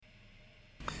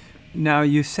Now,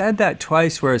 you said that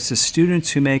twice where it's the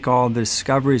students who make all the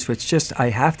discoveries, which just, I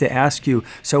have to ask you,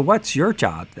 so what's your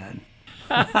job then?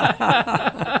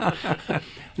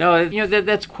 No,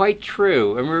 that's quite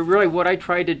true. And really what I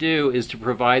try to do is to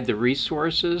provide the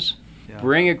resources,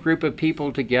 bring a group of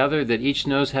people together that each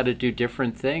knows how to do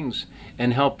different things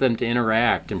and help them to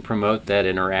interact and promote that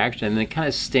interaction and then kind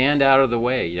of stand out of the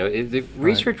way. The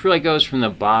research really goes from the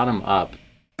bottom up.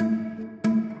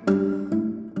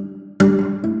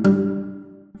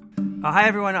 Hi,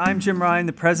 everyone. I'm Jim Ryan,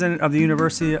 the president of the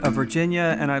University of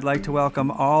Virginia, and I'd like to welcome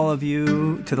all of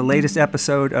you to the latest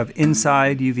episode of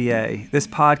Inside UVA. This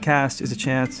podcast is a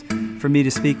chance for me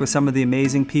to speak with some of the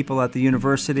amazing people at the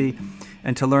university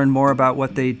and to learn more about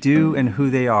what they do and who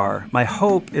they are. My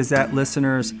hope is that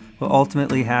listeners will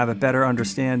ultimately have a better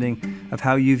understanding of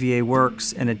how UVA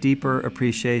works and a deeper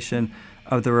appreciation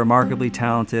of the remarkably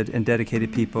talented and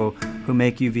dedicated people who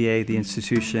make UVA the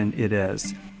institution it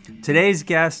is. Today's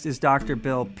guest is Dr.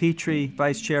 Bill Petrie,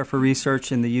 Vice Chair for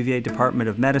Research in the UVA Department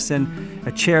of Medicine,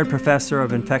 a chaired professor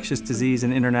of infectious disease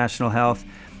and international health,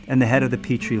 and the head of the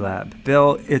Petrie Lab.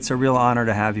 Bill, it's a real honor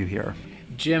to have you here.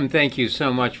 Jim, thank you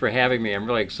so much for having me. I'm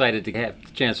really excited to have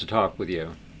the chance to talk with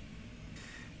you.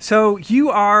 So you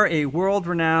are a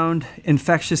world-renowned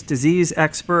infectious disease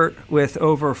expert with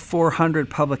over 400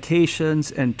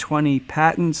 publications and 20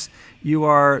 patents. You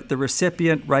are the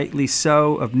recipient, rightly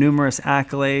so, of numerous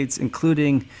accolades,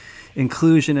 including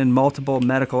inclusion in multiple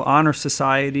medical honor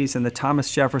societies and the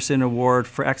Thomas Jefferson Award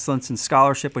for Excellence in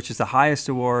Scholarship, which is the highest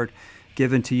award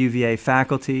given to UVA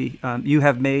faculty. You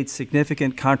have made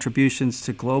significant contributions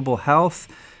to global health,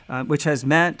 which has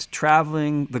meant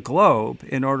traveling the globe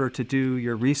in order to do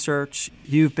your research.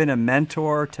 You've been a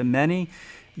mentor to many.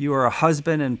 You are a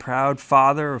husband and proud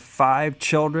father of 5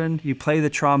 children. You play the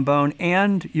trombone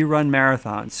and you run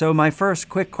marathons. So my first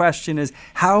quick question is,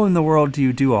 how in the world do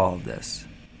you do all of this?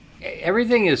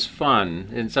 Everything is fun.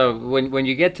 And so when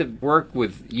you get to work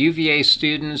with UVA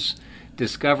students,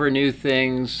 discover new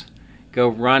things, go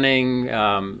running,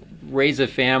 raise a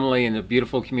family in a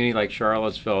beautiful community like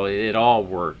Charlottesville, it all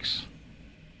works.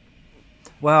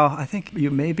 Well, I think you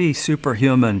may be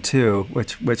superhuman too,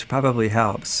 which probably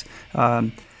helps.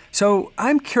 So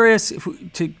I'm curious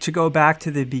to go back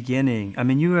to the beginning. I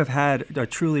mean, you have had a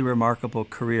truly remarkable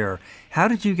career. How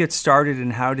did you get started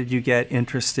and how did you get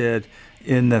interested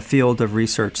in the field of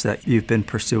research that you've been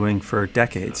pursuing for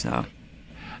decades now?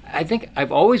 I think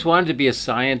I've always wanted to be a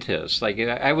scientist. Like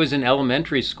I was in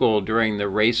elementary school during the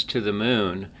race to the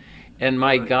moon, and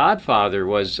my godfather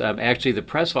was actually the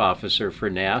press officer for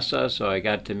NASA, so I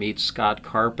got to meet Scott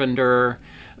Carpenter.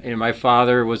 And my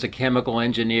father was a chemical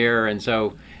engineer, and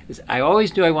so I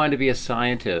always knew I wanted to be a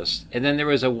scientist. And then there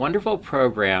was a wonderful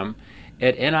program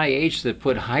at NIH that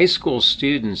put high school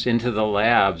students into the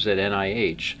labs at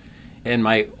NIH. And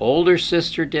my older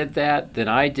sister did that, then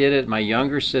I did it, my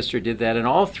younger sister did that, and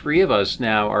all 3 of us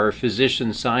now are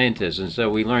physician scientists. And so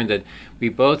we learned that we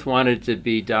both wanted to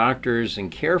be doctors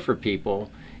and care for people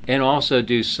and also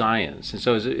do science. And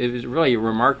so it was really a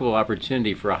remarkable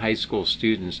opportunity for high school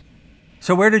students.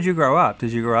 So where did you grow up?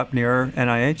 Did you grow up near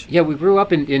NIH? Yeah, we grew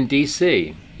up in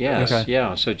D.C., yes, okay.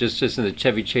 Yeah, so just in the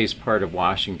Chevy Chase part of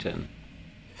Washington.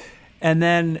 And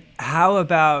then how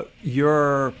about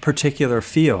your particular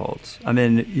field? I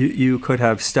mean, you could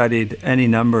have studied any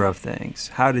number of things.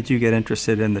 How did you get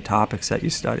interested in the topics that you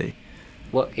study?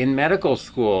 Well, in medical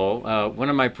school, one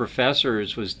of my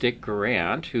professors was Dick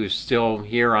Garant, who's still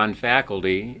here on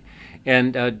faculty.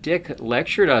 And Dick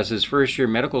lectured us as first-year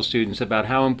medical students about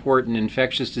how important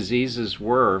infectious diseases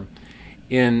were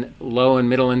in low and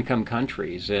middle income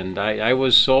countries, and I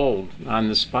was sold on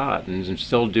the spot, and I'm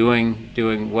still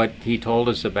doing what he told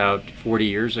us about 40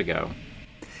 years ago.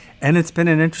 And it's been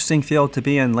an interesting field to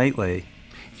be in lately.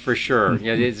 For sure.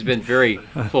 Yeah, it's been very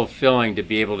fulfilling to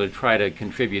be able to try to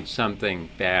contribute something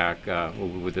back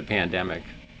with the pandemic.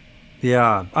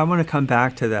 Yeah, I want to come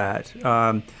back to that.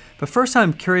 But first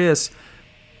I'm curious,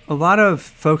 a lot of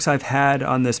folks I've had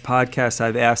on this podcast,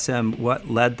 I've asked them what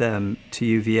led them to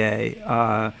UVA.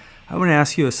 I want to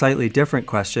ask you a slightly different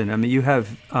question. I mean, you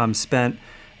have spent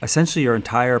essentially your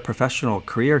entire professional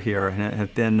career here and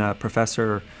have been a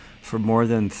professor for more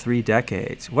than 3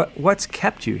 decades. What's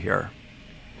kept you here?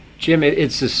 Jim,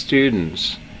 it's the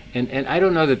students. And I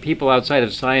don't know that people outside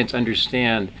of science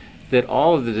understand that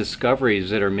all of the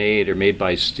discoveries that are made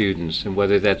by students, and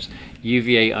whether that's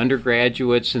UVA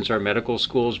undergraduates, since our medical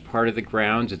school is part of the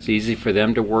grounds, it's easy for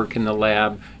them to work in the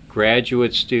lab,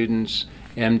 graduate students,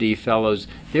 MD fellows,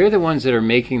 they're the ones that are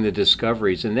making the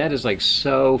discoveries, and that is like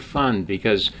so fun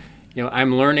because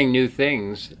I'm learning new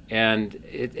things, and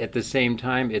at the same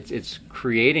time, it's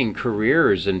creating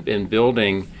careers and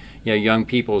building, young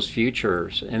people's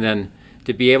futures, and then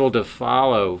to be able to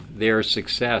follow their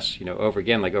success,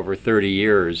 over 30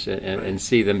 years, and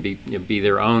see them be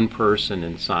their own person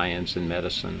in science and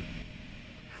medicine.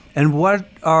 And what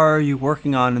are you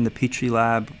working on in the Petrie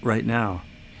Lab right now?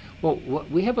 Well,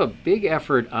 we have a big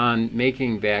effort on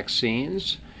making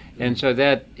vaccines. And so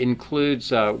that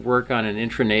includes work on an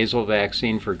intranasal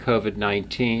vaccine for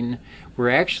COVID-19. We're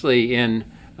actually in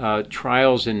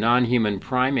trials in non-human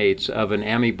primates of an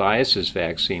amoebiasis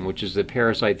vaccine, which is the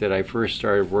parasite that I first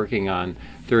started working on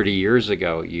 30 years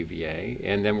ago at UVA.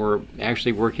 And then we're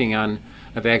actually working on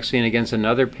a vaccine against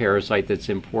another parasite that's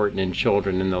important in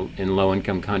children in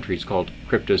low-income countries called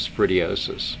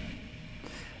cryptosporidiosis.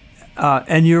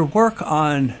 And your work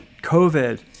on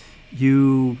COVID,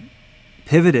 you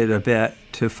pivoted a bit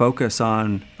to focus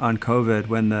on COVID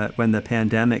when the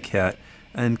pandemic hit.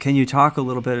 And can you talk a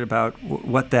little bit about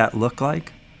what that looked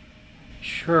like?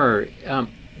 Sure.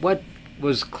 What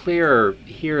was clear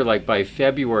here, like by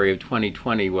February of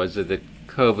 2020, was that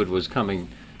COVID was coming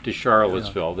to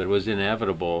Charlottesville, that it was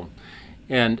inevitable.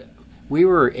 And we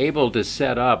were able to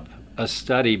set up a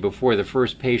study before the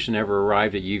first patient ever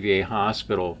arrived at UVA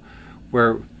Hospital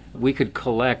where we could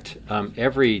collect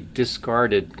every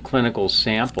discarded clinical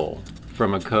sample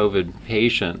from a COVID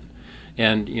patient.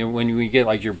 And when we get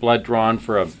like your blood drawn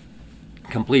for a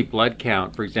complete blood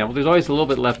count, for example, there's always a little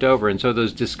bit left over. And so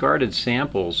those discarded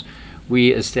samples,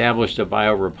 we established a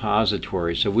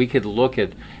biorepository so we could look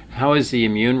at how is the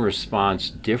immune response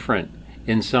different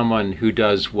in someone who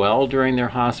does well during their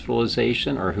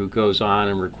hospitalization or who goes on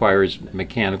and requires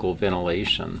mechanical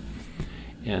ventilation.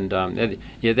 And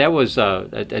that was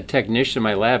a technician in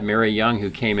my lab, Mary Young,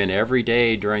 who came in every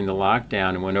day during the lockdown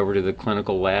and went over to the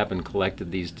clinical lab and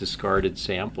collected these discarded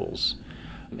samples.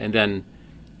 And then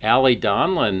Allie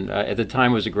Donlin, at the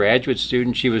time, was a graduate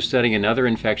student. She was studying another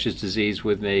infectious disease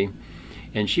with me.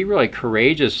 And she really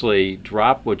courageously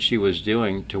dropped what she was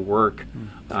doing to work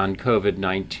on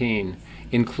COVID-19,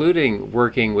 including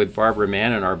working with Barbara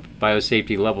Mann in our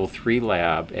biosafety level 3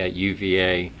 lab at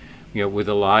UVA, with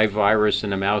a live virus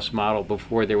in a mouse model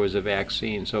before there was a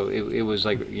vaccine. So it was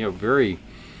like, very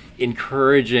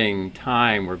encouraging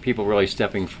time where people really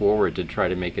stepping forward to try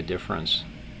to make a difference.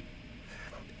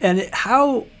 And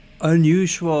how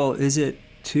unusual is it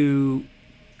to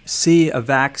see a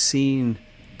vaccine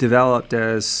developed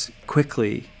as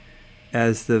quickly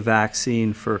as the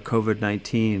vaccine for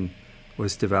COVID-19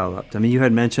 was developed? I mean, you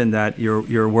had mentioned that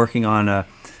you're working on a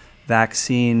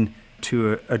vaccine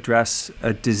to address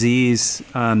a disease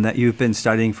that you've been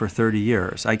studying for 30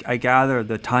 years. I gather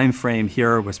the time frame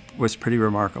here was pretty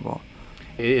remarkable.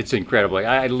 It's incredible.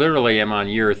 I literally am on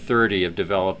year 30 of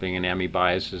developing an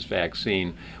amoebiasis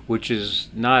vaccine, which is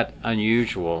not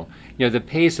unusual. The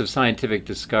pace of scientific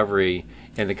discovery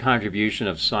and the contribution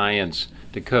of science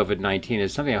to COVID-19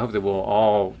 is something I hope that we'll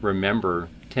all remember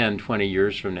 10, 20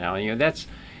 years from now. That's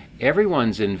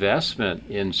everyone's investment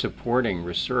in supporting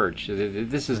research.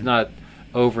 This is not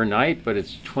overnight, but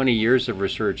it's 20 years of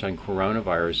research on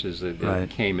coronaviruses that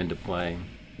came into play.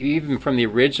 Even from the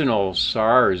original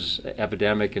SARS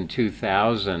epidemic in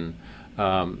 2000,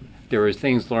 there was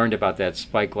things learned about that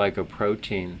spike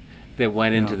glycoprotein that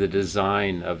went into the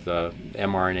design of the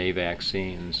mRNA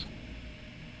vaccines.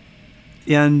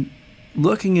 And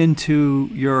looking into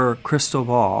your crystal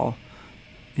ball,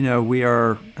 we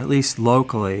are, at least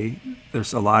locally,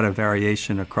 there's a lot of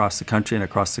variation across the country and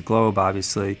across the globe,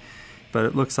 obviously, but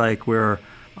it looks like we're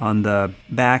on the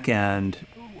back end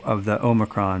of the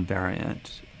Omicron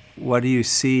variant. What do you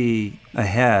see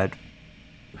ahead?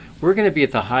 We're going to be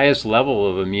at the highest level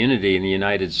of immunity in the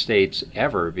United States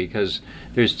ever because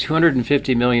there's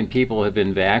 250 million people who have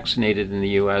been vaccinated in the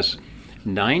U.S.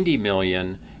 90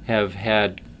 million have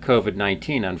had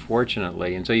COVID-19,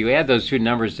 unfortunately. And so you add those two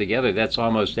numbers together, that's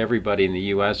almost everybody in the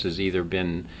U.S. has either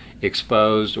been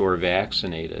exposed or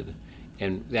vaccinated.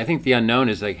 And I think the unknown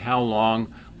is like how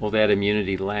long will that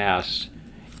immunity last?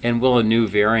 And will a new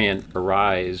variant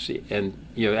arise? And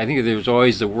I think there's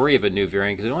always the worry of a new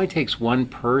variant because it only takes one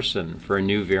person for a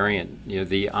new variant.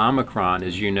 The Omicron,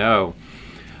 as you know,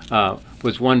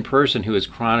 was one person who was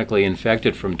chronically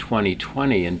infected from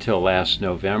 2020 until last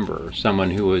November, someone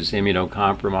who was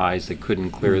immunocompromised that couldn't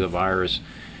clear the virus.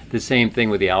 The same thing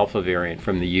with the Alpha variant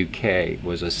from the UK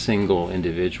was a single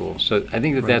individual. So I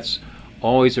think that's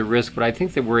always a risk, but I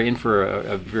think that we're in for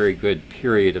a very good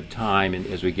period of time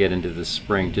as we get into the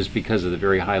spring just because of the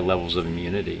very high levels of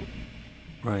immunity.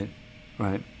 Right.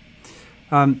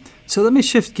 So let me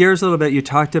shift gears a little bit. You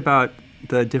talked about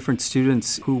the different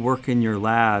students who work in your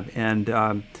lab, and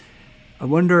I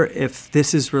wonder if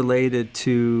this is related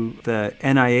to the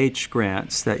NIH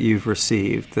grants that you've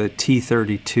received, the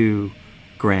T32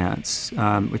 grants,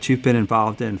 which you've been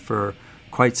involved in for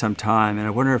quite some time. And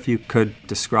I wonder if you could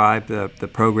describe the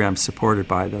programs supported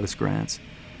by those grants.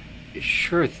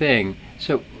 Sure thing.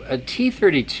 So a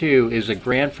T32 is a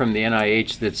grant from the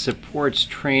NIH that supports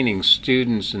training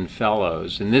students and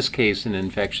fellows, in this case in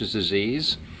infectious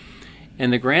disease.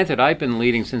 And the grant that I've been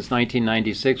leading since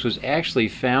 1996 was actually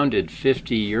founded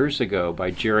 50 years ago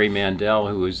by Jerry Mandel,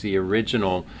 who was the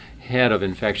original head of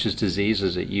infectious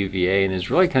diseases at UVA and is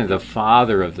really kind of the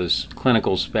father of this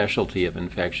clinical specialty of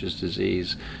infectious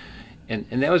disease. And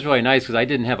that was really nice because I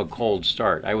didn't have a cold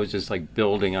start. I was just like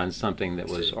building on something that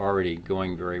was already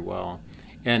going very well.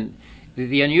 And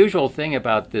the unusual thing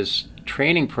about this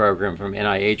training program from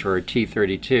NIH, or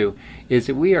T32, is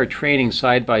that we are training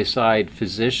side-by-side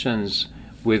physicians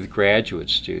with graduate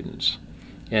students.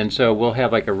 And so we'll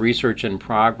have like a research in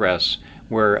progress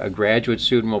where a graduate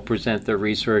student will present their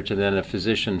research and then a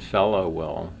physician fellow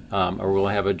will, or we'll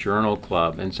have a journal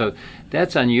club. And so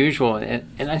that's unusual.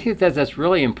 And I think that's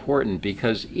really important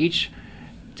because each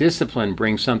discipline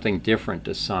brings something different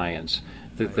to science.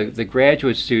 The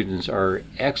graduate students are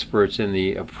experts in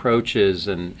the approaches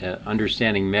and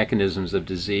understanding mechanisms of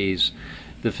disease.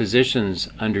 The physicians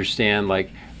understand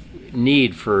like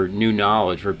need for new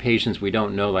knowledge for patients we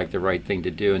don't know like the right thing to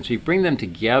do, and so you bring them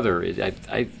together.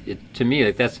 To me,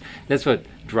 like that's what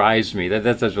drives me.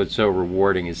 That's what's so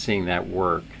rewarding is seeing that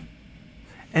work.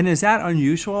 And is that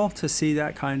unusual to see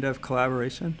that kind of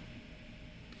collaboration?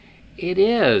 It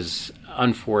is,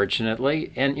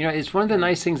 unfortunately, and it's one of the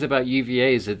nice things about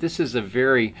UVA is that this is a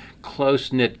very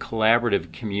close-knit,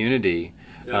 collaborative community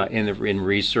in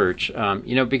research.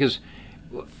 Because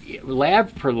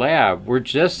lab per lab, we're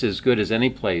just as good as any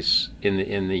place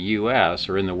in the U.S.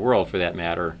 or in the world, for that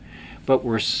matter, but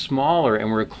we're smaller and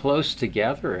we're close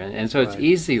together, and so it's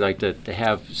easy like to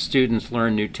have students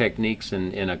learn new techniques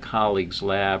in a colleague's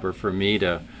lab, or for me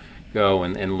to go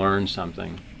and learn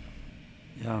something.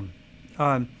 Yeah.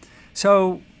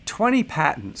 So 20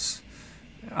 patents.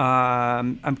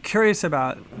 I'm curious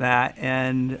about that.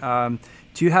 And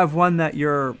do you have one that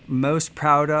you're most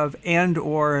proud of, and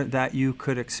or that you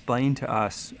could explain to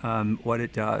us what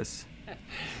it does?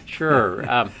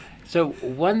 Sure. So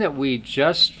one that we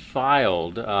just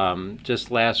filed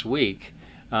just last week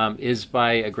is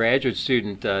by a graduate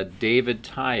student, David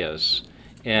Tyus.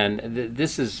 And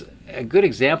this is a good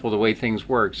example of the way things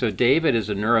work. So David is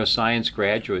a neuroscience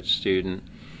graduate student,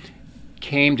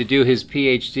 came to do his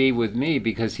PhD with me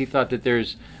because he thought that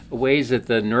there's ways that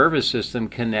the nervous system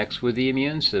connects with the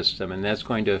immune system, and that's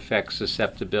going to affect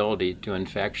susceptibility to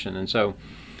infection. And so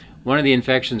one of the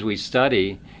infections we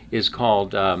study is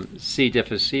called C.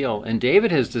 difficile, and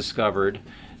David has discovered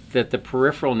that the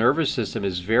peripheral nervous system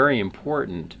is very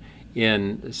important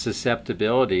in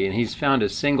susceptibility, and he's found a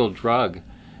single drug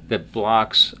that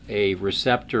blocks a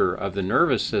receptor of the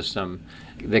nervous system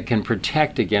that can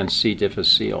protect against C.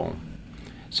 difficile.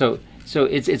 So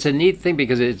it's a neat thing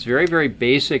because it's very, very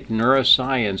basic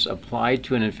neuroscience applied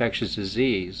to an infectious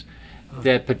disease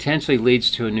that potentially leads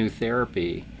to a new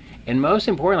therapy. And most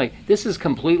importantly, this is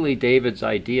completely David's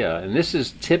idea, and this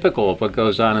is typical of what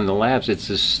goes on in the labs. It's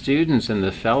the students and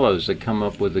the fellows that come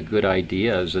up with the good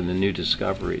ideas and the new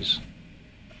discoveries.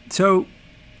 So,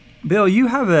 Bill, you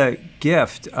have a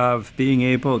gift of being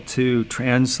able to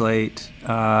translate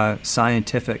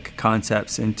scientific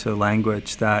concepts into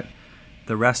language that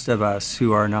the rest of us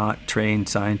who are not trained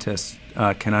scientists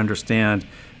can understand.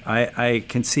 I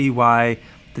can see why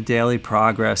the Daily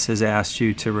Progress has asked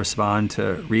you to respond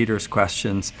to readers'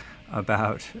 questions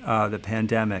about the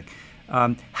pandemic.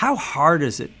 How hard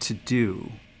is it to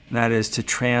do? That is, to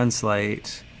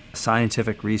translate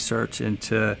scientific research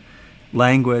into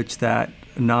language that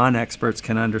non-experts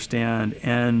can understand,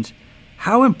 and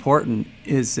how important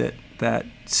is it that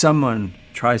someone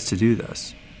tries to do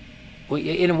this? Well,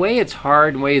 in a way it's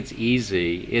hard, in a way it's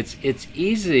easy. It's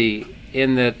easy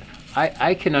in that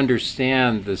I can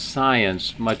understand the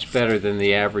science much better than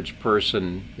the average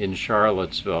person in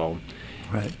Charlottesville.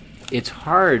 Right. It's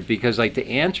hard because to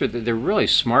answer, they're really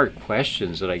smart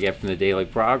questions that I get from the Daily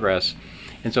Progress.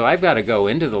 And so I've got to go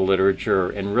into the literature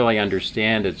and really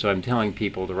understand it, so I'm telling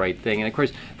people the right thing. And of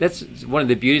course, that's one of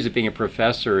the beauties of being a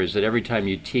professor, is that every time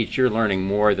you teach, you're learning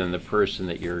more than the person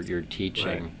that you're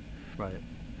teaching. Right.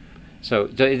 So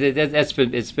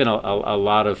it's been a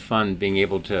lot of fun being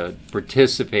able to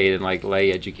participate in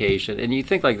lay education. And you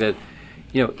think that,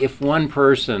 if one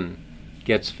person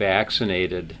gets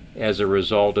vaccinated as a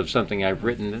result of something I've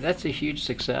written, that's a huge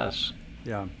success.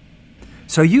 Yeah.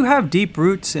 So you have deep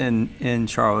roots in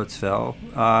Charlottesville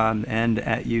and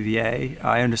at UVA.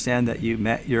 I understand that you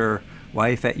met your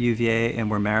wife at UVA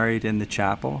and were married in the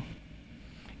chapel.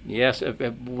 Yes,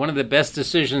 one of the best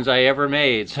decisions I ever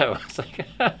made. So it's like,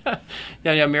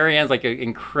 Mary Ann's like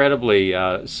incredibly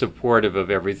supportive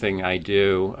of everything I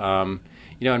do.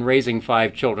 And raising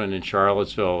 5 children in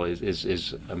Charlottesville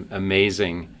is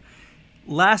amazing.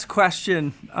 Last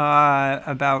question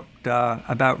about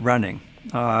running.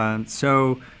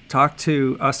 So talk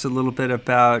to us a little bit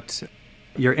about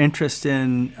your interest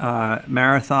in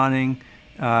marathoning,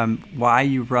 why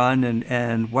you run,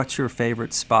 and what's your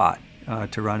favorite spot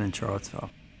to run in Charlottesville.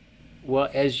 Well,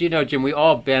 as you know, Jim, we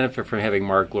all benefit from having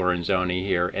Mark Lorenzoni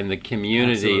here and the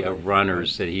community Absolutely. of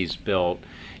runners that he's built.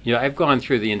 I've gone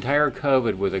through the entire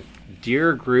COVID with a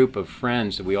dear group of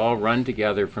friends that we all run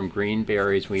together from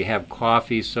Greenberries. We have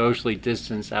coffee socially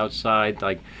distanced outside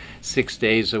like 6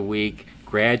 days a week,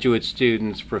 graduate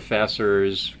students,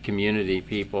 professors, community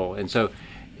people. And so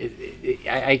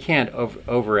I can't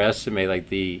overestimate like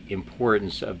the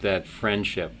importance of that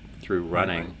friendship through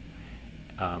running.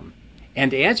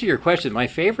 And to answer your question, my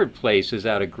favorite place is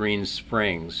out of Green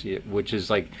Springs, which is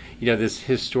like, this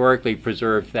historically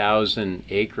preserved 1,000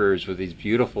 acres with these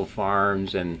beautiful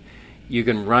farms, and you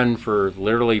can run for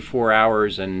literally 4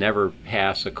 hours and never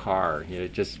pass a car.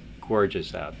 Just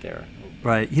gorgeous out there.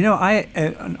 Right.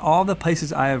 In all the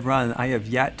places I have run, I have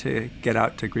yet to get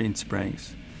out to Green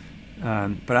Springs.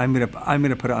 But I'm gonna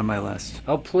put it on my list.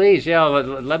 Oh, please, yeah.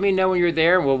 Let me know when you're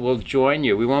there. We'll join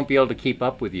you. We won't be able to keep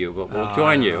up with you, but we'll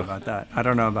join you. I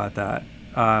don't know about that.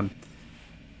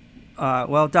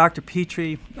 Well, Dr.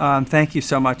 Petrie, thank you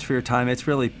so much for your time. It's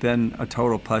really been a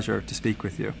total pleasure to speak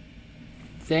with you.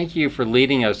 Thank you for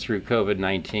leading us through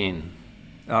COVID-19.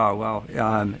 Oh, well,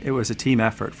 it was a team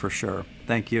effort for sure.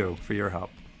 Thank you for your help.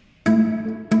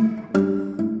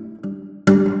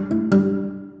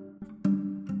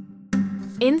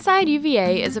 Inside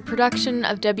UVA is a production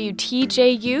of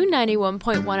WTJU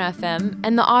 91.1 FM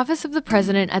and the Office of the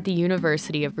President at the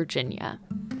University of Virginia.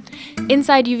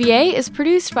 Inside UVA is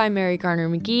produced by Mary Garner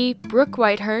McGee, Brooke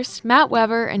Whitehurst, Matt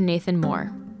Weber, and Nathan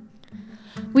Moore.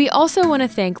 We also want to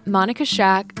thank Monica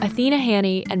Shack, Athena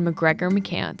Haney, and McGregor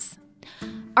McCants.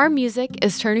 Our music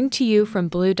is Turning to You from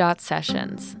Blue Dot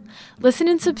Sessions. Listen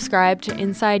and subscribe to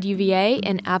Inside UVA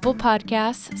in Apple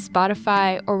Podcasts,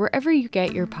 Spotify, or wherever you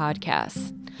get your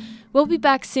podcasts. We'll be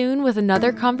back soon with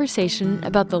another conversation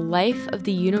about the life of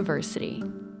the university.